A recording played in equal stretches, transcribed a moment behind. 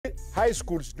high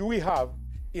schools do we have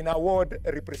in a ward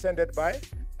represented by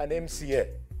an MCA?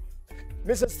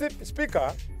 Mr.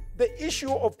 Speaker, the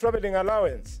issue of traveling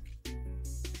allowance.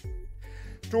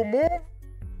 To move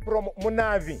from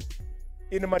Munavi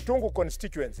in Matungu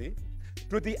constituency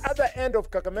to the other end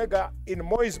of Kakamega in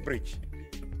Moisbridge,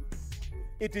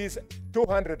 it is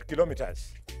 200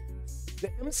 kilometers. The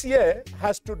MCA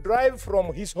has to drive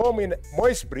from his home in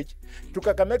Moisbridge to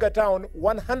Kakamega town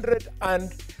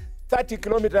 130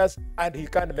 kilometers, and he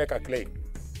can't make a claim.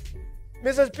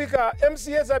 Mr. Speaker,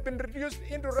 MCAs have been reduced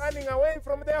into running away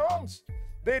from their homes.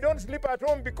 They don't sleep at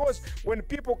home because when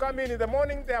people come in the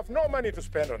morning, they have no money to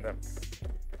spend on them.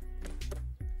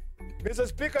 Mr.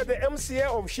 Speaker, the MCA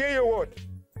of Shey Ward,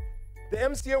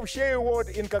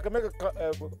 in Kakamega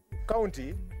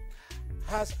County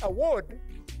has a ward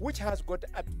which has got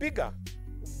a bigger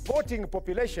voting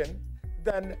population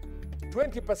than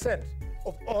 20%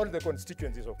 of all the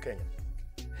constituencies of Kenya.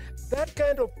 That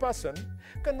kind of person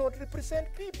cannot represent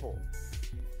people.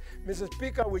 Mr.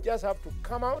 Speaker, we just have to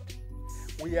come out.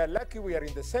 We are lucky we are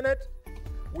in the Senate.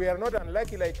 We are not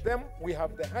unlucky like them. We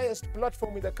have the highest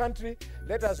platform in the country.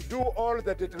 Let us do all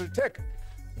that it will take,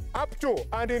 up to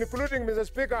and including, Mr.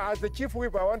 Speaker, as the Chief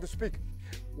Whip, I want to speak.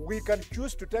 We can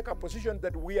choose to take a position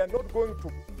that we are not going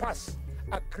to pass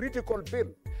a critical bill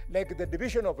like the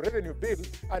Division of Revenue Bill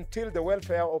until the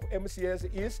welfare of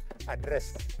MCAs is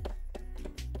addressed.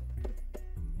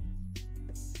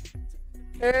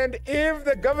 And if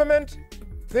the government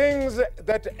thinks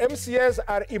that MCAs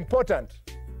are important,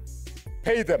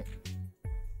 pay them.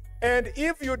 And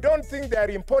if you don't think they are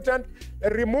important,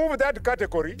 remove that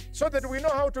category so that we know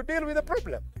how to deal with the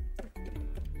problem.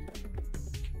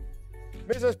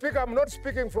 Mr. Speaker, I'm not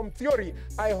speaking from theory.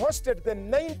 I hosted the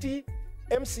 90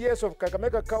 MCAs of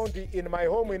Kakamega County in my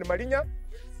home in Marinya.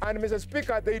 And Mr.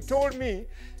 Speaker, they told me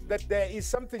that there is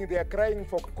something they are crying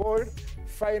for called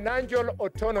financial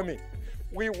autonomy.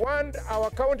 We want our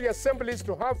county assemblies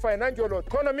to have financial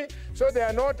autonomy so they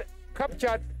are not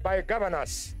captured by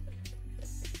governors.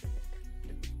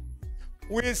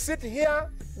 We sit here,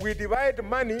 we divide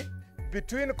money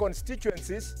between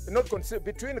constituencies,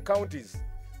 between counties,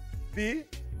 the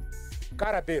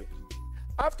Kara bill.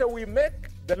 After we make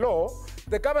the law,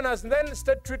 the governors then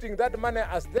start treating that money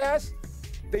as theirs.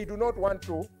 They do not want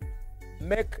to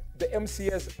make the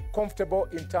MCAs comfortable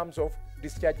in terms of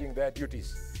discharging their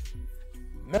duties.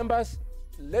 Members,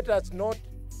 let us not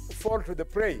fall to the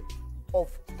prey of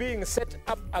being set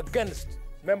up against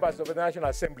members of the National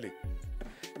Assembly.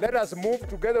 Let us move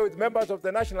together with members of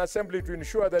the National Assembly to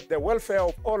ensure that the welfare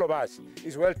of all of us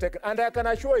is well taken. And I can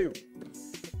assure you,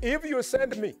 if you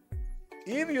send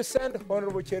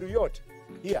Honorable Cheruyot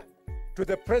here to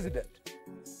the President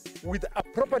with a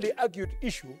properly argued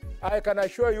issue, I can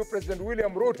assure you President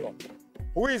William Ruto,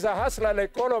 who is a hustler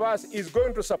like all of us, is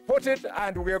going to support it,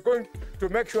 and we are going to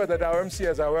make sure that our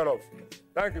MCAs are well off.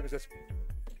 Thank you, Mr.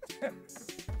 Speaker.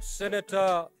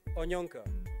 Senator Onyonka,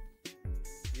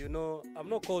 you know, I've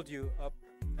not called you up.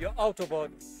 You're out of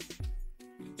order.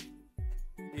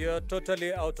 You're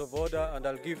totally out of order, and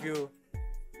I'll give you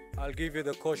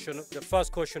the caution, the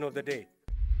first caution of the day.